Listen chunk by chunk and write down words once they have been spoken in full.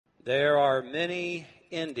There are many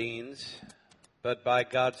endings, but by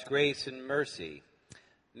God's grace and mercy,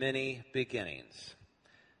 many beginnings.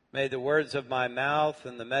 May the words of my mouth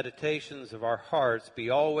and the meditations of our hearts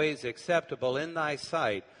be always acceptable in thy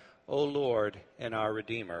sight, O Lord and our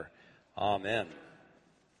Redeemer. Amen.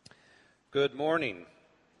 Good morning.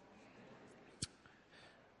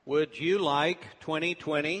 Would you like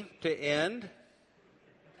 2020 to end?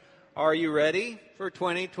 Are you ready for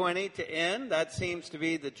 2020 to end? That seems to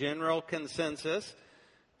be the general consensus.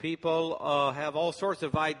 People have all sorts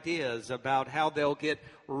of ideas about how they'll get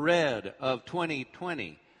rid of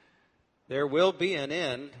 2020. There will be an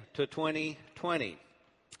end to 2020,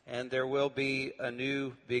 and there will be a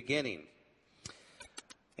new beginning.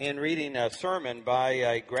 In reading a sermon by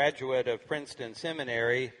a graduate of Princeton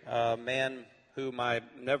Seminary, a man whom I've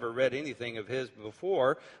never read anything of his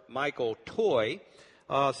before, Michael Toy,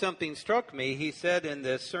 something struck me. He said in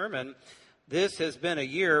this sermon, "This has been a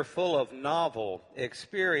year full of novel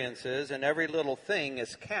experiences, and every little thing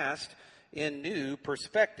is cast in new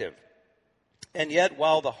perspective. And yet,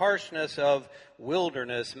 while the harshness of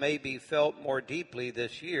wilderness may be felt more deeply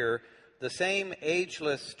this year, the same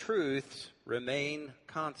ageless truths remain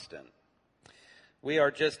constant. We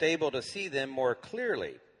are just able to see them more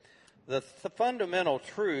clearly. The fundamental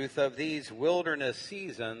truth of these wilderness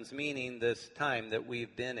seasons, meaning this time that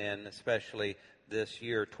we've been in, especially this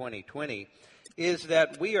year 2020, is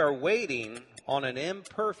that we are waiting on an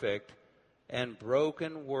imperfect and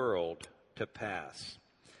broken world to pass.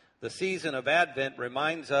 The season of Advent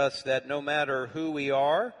reminds us that no matter who we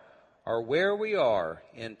are or where we are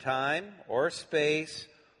in time or space,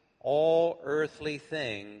 all earthly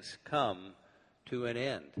things come to an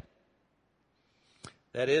end."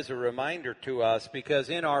 That is a reminder to us because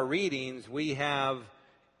in our readings we have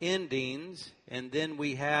endings and then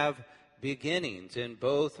we have beginnings in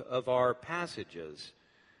both of our passages.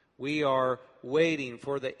 We are waiting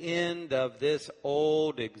for the end of this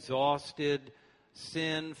old, exhausted,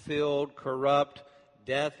 sin-filled, corrupt,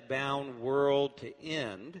 death-bound world to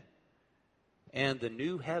end and the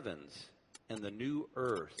new heavens and the new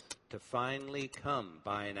earth to finally come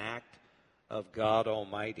by an act of God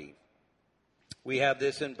Almighty. We have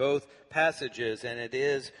this in both passages, and it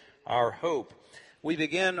is our hope. We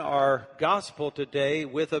begin our gospel today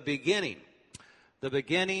with a beginning. The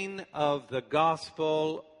beginning of the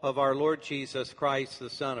gospel of our Lord Jesus Christ, the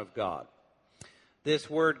Son of God. This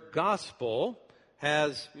word gospel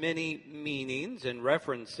has many meanings and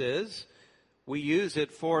references. We use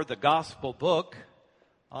it for the gospel book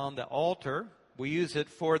on the altar. We use it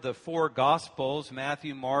for the four gospels,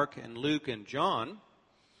 Matthew, Mark, and Luke, and John.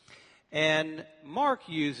 And Mark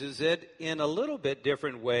uses it in a little bit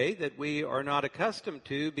different way that we are not accustomed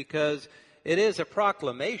to because it is a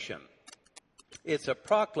proclamation. It's a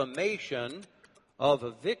proclamation of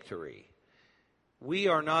a victory. We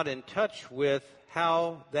are not in touch with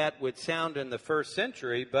how that would sound in the first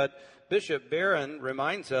century, but Bishop Barron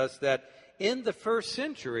reminds us that in the first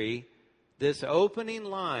century, this opening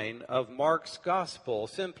line of Mark's gospel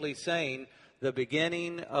simply saying, "The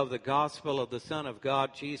beginning of the gospel of the Son of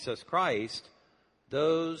God, Jesus Christ,"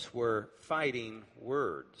 those were fighting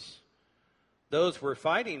words. Those were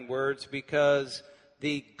fighting words because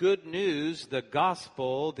the good news, the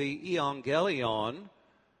gospel, the evangelion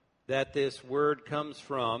that this word comes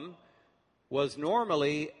from was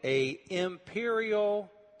normally an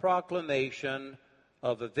imperial proclamation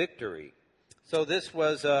of a victory. So this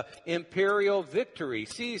was an imperial victory.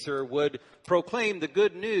 Caesar would proclaim the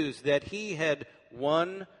good news that he had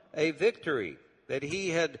won a victory, that he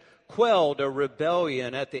had quelled a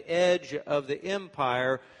rebellion at the edge of the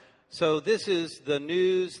empire. So this is the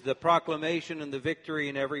news, the proclamation, and the victory,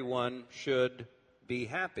 and everyone should be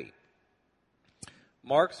happy.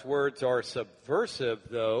 Mark's words are subversive,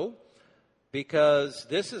 though, because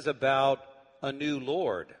this is about a new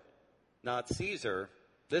Lord, not Caesar.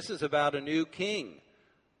 This is about a new king,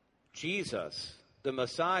 Jesus, the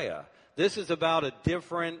Messiah. This is about a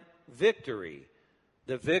different victory,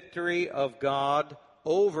 the victory of God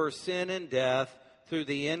over sin and death through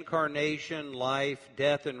the incarnation, life,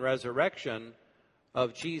 death, and resurrection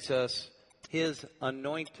of Jesus, his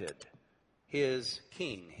anointed, his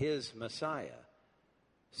king, his Messiah.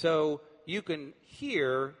 So you can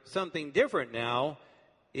hear something different now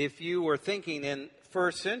if you were thinking in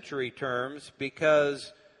first century terms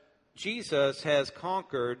because Jesus has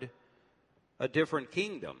conquered a different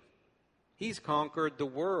kingdom. He's conquered the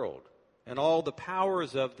world and all the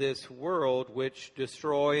powers of this world which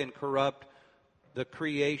destroy and corrupt the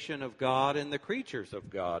creation of God and the creatures of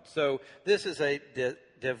God. So this is a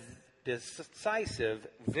decisive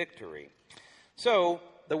victory. So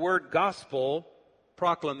the word gospel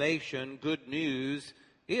proclamation, good news,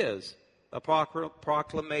 is a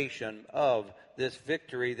proclamation of this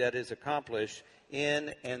victory that is accomplished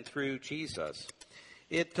in and through Jesus.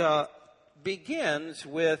 It begins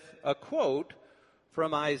with a quote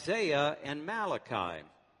from Isaiah and Malachi,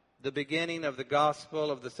 the beginning of the gospel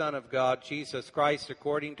of the Son of God, Jesus Christ,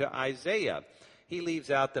 according to Isaiah. He leaves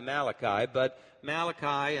out the Malachi, but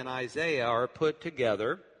Malachi and Isaiah are put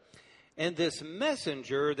together. And this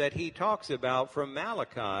messenger that he talks about from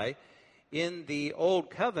Malachi in the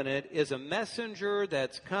Old Covenant is a messenger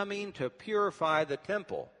that's coming to purify the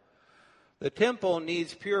temple. The temple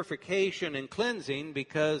needs purification and cleansing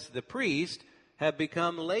because the priests have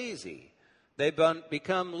become lazy. They've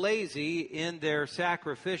become lazy in their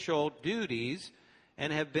sacrificial duties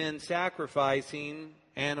and have been sacrificing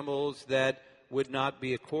animals that would not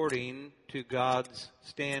be according to God's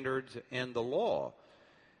standards and the law.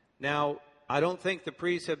 Now, I don't think the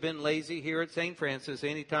priests have been lazy here at St. Francis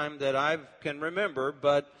any time that I can remember,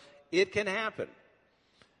 but it can happen.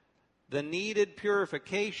 The needed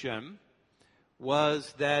purification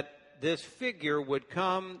was that this figure would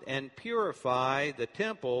come and purify the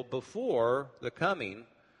temple before the coming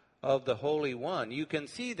of the Holy One. You can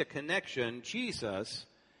see the connection. Jesus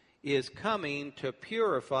is coming to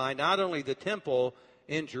purify not only the temple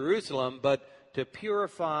in Jerusalem, but to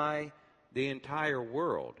purify the entire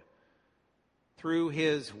world. Through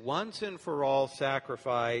his once and for all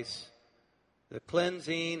sacrifice, the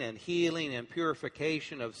cleansing and healing and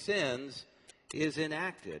purification of sins is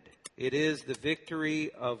enacted. It is the victory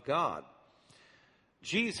of God.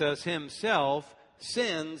 Jesus himself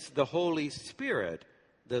sends the Holy Spirit,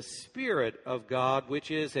 the Spirit of God, which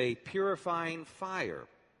is a purifying fire.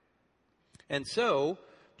 And so,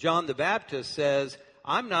 John the Baptist says,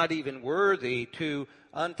 I'm not even worthy to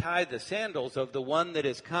untie the sandals of the one that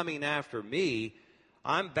is coming after me.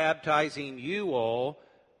 I'm baptizing you all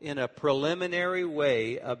in a preliminary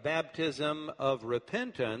way, a baptism of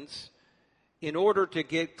repentance, in order to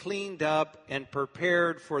get cleaned up and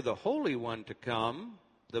prepared for the Holy One to come,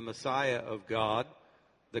 the Messiah of God,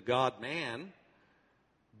 the God-man.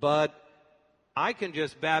 But I can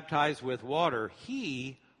just baptize with water.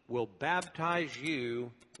 He will baptize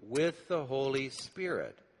you with the Holy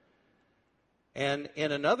Spirit. And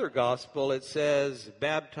in another gospel it says,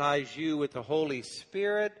 baptize you with the Holy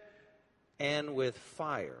Spirit and with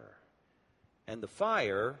fire. And the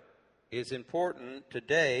fire is important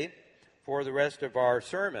today for the rest of our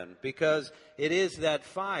sermon, because it is that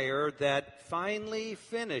fire that finally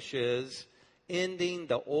finishes ending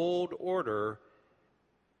the old order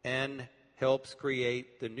and helps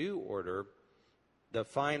create the new order, the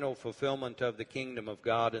final fulfillment of the kingdom of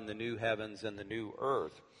God in the new heavens and the new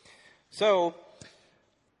earth. So,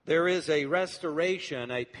 there is a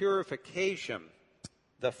restoration, a purification,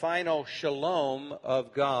 the final shalom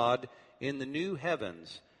of God in the new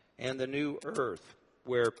heavens and the new earth,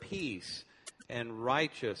 where peace and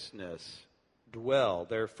righteousness dwell.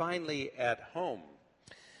 They're finally at home.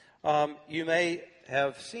 You may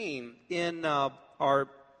have seen in our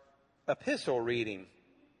epistle reading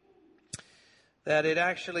that it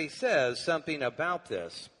actually says something about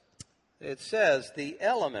this. It says, the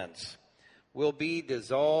elements will be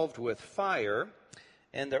dissolved with fire,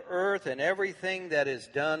 and the earth and everything that is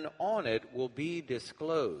done on it will be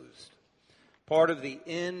disclosed. Part of the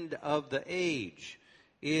end of the age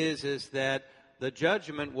is that the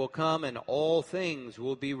judgment will come and all things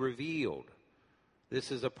will be revealed.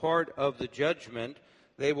 This is a part of the judgment.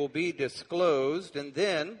 They will be disclosed, and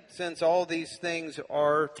then, since all these things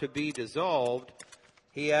are to be dissolved,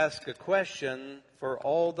 he asks a question for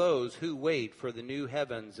all those who wait for the new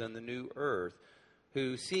heavens and the new earth,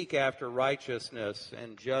 who seek after righteousness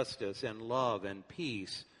and justice and love and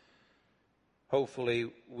peace,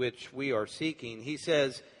 hopefully which we are seeking. He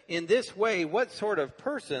says, in this way, what sort of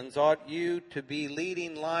persons ought you to be,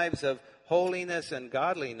 leading lives of holiness and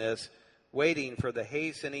godliness, waiting for the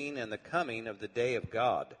hastening and the coming of the day of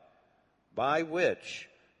God,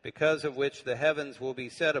 because of which the heavens will be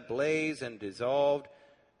set ablaze and dissolved,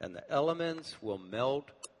 and the elements will melt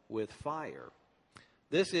with fire.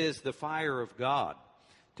 This is the fire of God,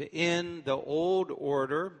 to end the old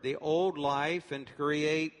order, the old life, and to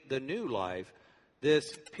create the new life.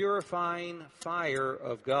 This purifying fire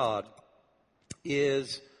of God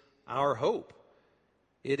is our hope.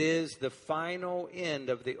 It is the final end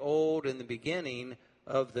of the old and the beginning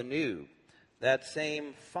of the new. That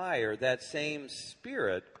same fire, that same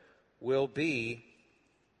Spirit will be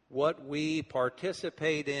what we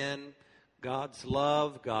participate in, God's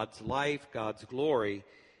love, God's life, God's glory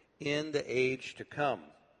in the age to come.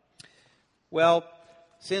 Well,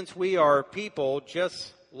 since we are people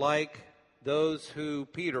just like those who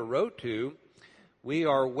Peter wrote to, we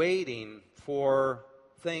are waiting for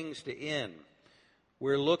things to end.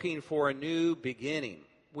 We're looking for a new beginning.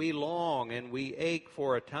 We long and we ache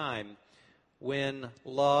for a time when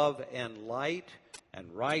love and light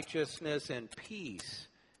and righteousness and peace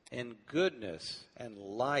and goodness and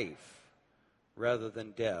life rather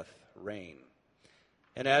than death reign.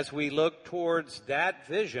 And as we look towards that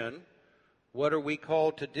vision, what are we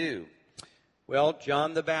called to do? Well,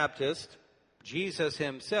 John the Baptist, Jesus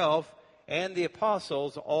himself, and the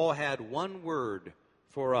apostles all had one word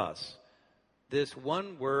for us. This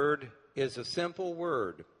one word is a simple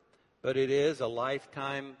word, but it is a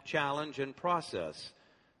lifetime challenge and process.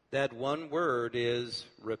 That one word is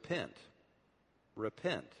repent.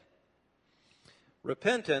 Repent.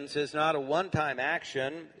 Repentance is not a one-time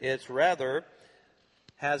action. It's rather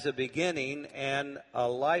has a beginning and a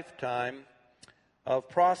lifetime of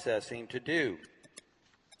processing to do.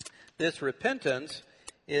 This repentance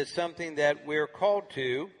is something that we're called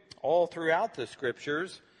to all throughout the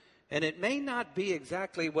Scriptures, and it may not be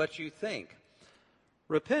exactly what you think.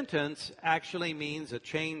 Repentance actually means a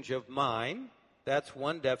change of mind. That's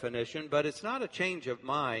one definition, but it's not a change of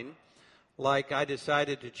mind like I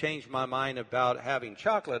decided to change my mind about having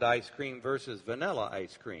chocolate ice cream versus vanilla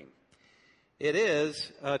ice cream. It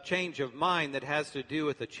is a change of mind that has to do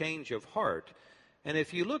with a change of heart. And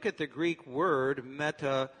if you look at the Greek word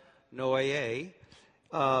metanoia,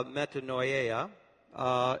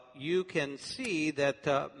 you can see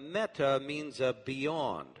that meta means a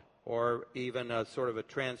beyond, or even a sort of a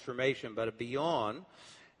transformation, but a beyond.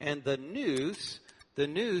 And the nous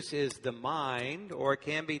is the mind, or it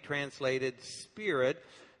can be translated spirit.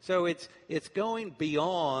 So it's going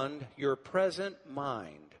beyond your present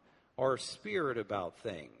mind or spirit about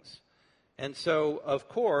things. And so, of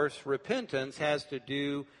course, repentance has to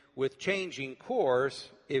do with changing course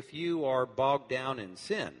if you are bogged down in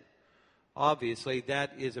sin. Obviously,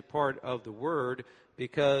 that is a part of the word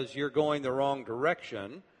because you're going the wrong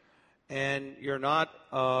direction and you're not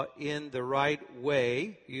in the right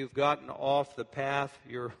way. You've gotten off the path.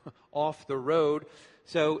 You're off the road.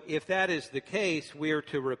 So if that is the case, we are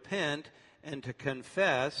to repent and to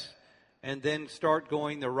confess and then start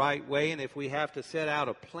going the right way. And if we have to set out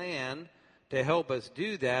a plan to help us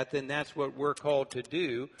do that, then that's what we're called to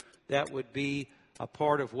do. That would be a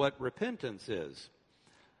part of what repentance is.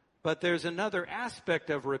 But there's another aspect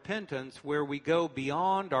of repentance where we go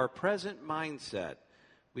beyond our present mindset.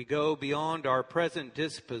 We go beyond our present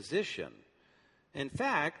disposition. In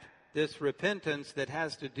fact, this repentance that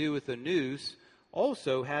has to do with the nous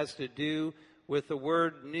also has to do with the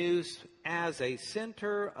word nous as a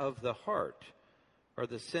center of the heart or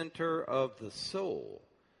the center of the soul.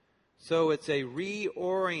 So it's a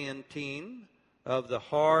reorienting of the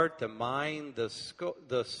heart, the mind,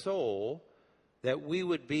 the soul, that we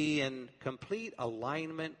would be in complete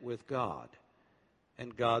alignment with God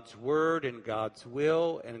and God's word and God's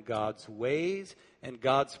will and God's ways and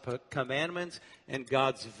God's commandments and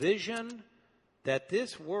God's vision that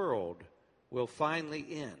this world will finally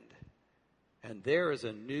end. And there is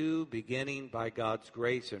a new beginning by God's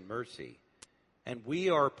grace and mercy. And we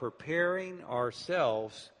are preparing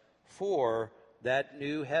ourselves for that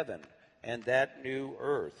new heaven and that new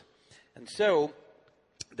earth. And so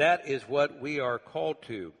that is what we are called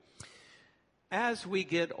to. As we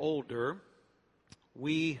get older,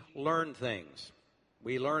 we learn things.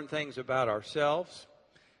 We learn things about ourselves.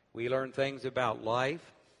 We learn things about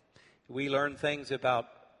life. We learn things about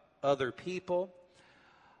other people.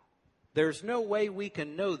 There's no way we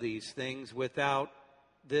can know these things without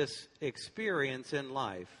this experience in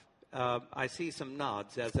life. I see some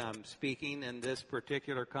nods as I'm speaking in this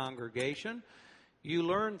particular congregation. You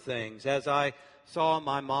learn things. As I saw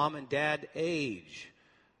my mom and dad age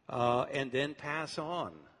and then pass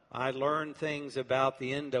on, I learned things about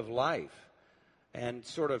the end of life and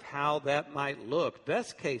sort of how that might look.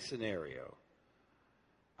 Best case scenario.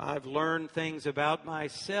 I've learned things about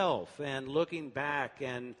myself and looking back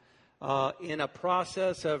and in a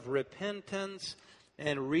process of repentance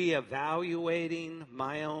and reevaluating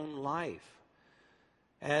my own life.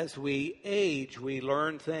 As we age, we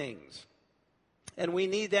learn things. And we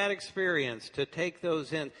need that experience to take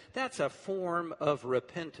those in. That's a form of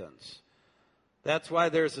repentance. That's why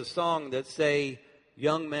there's a song that say,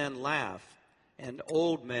 young men laugh and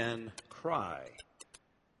old men cry.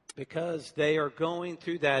 Because they are going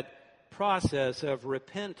through that process of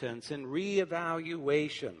repentance and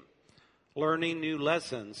reevaluation, learning new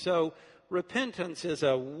lessons. So repentance is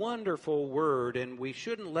a wonderful word, and we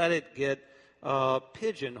shouldn't let it get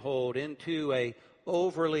pigeonholed into a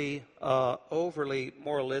overly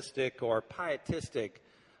moralistic or pietistic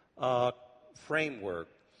framework.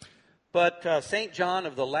 But St. John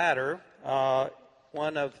of the Ladder,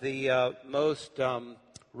 one of the most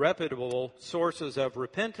reputable sources of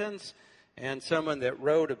repentance and someone that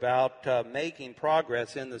wrote about making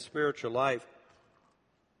progress in the spiritual life,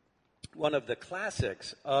 one of the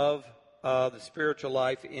classics of the spiritual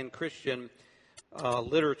life in Christian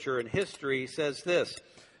literature and history, says this: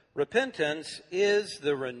 repentance is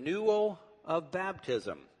the renewal of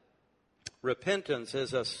baptism. Repentance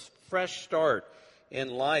is a fresh start in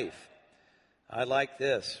life. I like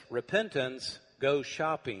this. Repentance goes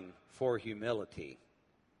shopping for humility.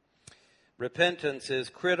 Repentance is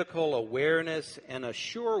critical awareness and a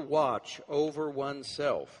sure watch over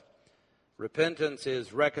oneself. Repentance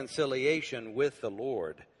is reconciliation with the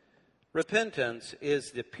Lord. Repentance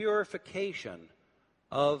is the purification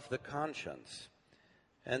of the conscience.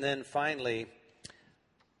 And then finally,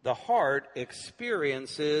 the heart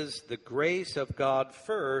experiences the grace of God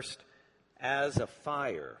first as a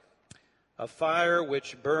fire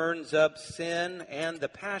which burns up sin and the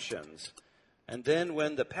passions. And then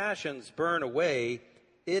when the passions burn away,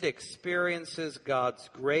 it experiences God's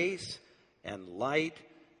grace and light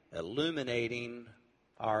illuminating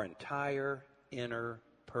our entire inner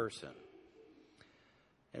person.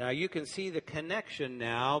 Now you can see the connection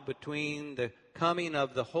now between the coming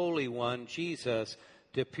of the Holy One, Jesus,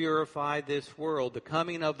 to purify this world, the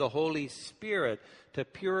coming of the Holy Spirit to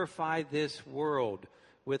purify this world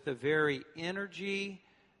with the very energy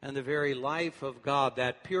and the very life of God,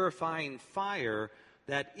 that purifying fire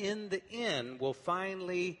that in the end will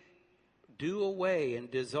finally do away and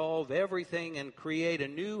dissolve everything and create a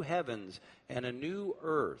new heavens and a new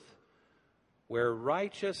earth where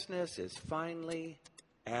righteousness is finally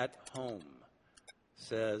at home,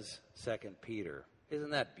 says 2 Peter.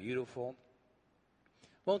 Isn't that beautiful?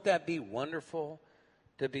 Won't that be wonderful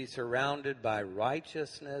to be surrounded by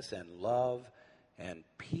righteousness and love and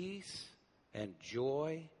peace and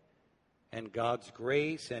joy and God's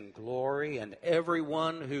grace and glory and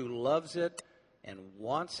everyone who loves it and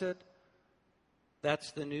wants it?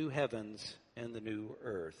 That's the new heavens and the new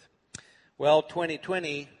earth. Well,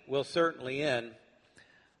 2020 will certainly end.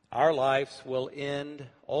 Our lives will end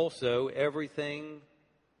also, everything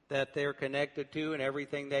that they're connected to and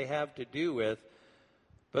everything they have to do with.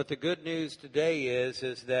 But the good news today is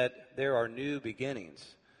that there are new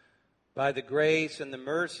beginnings. By the grace and the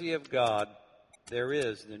mercy of God, there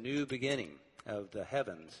is the new beginning of the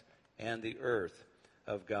heavens and the earth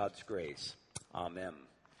of God's grace. Amen.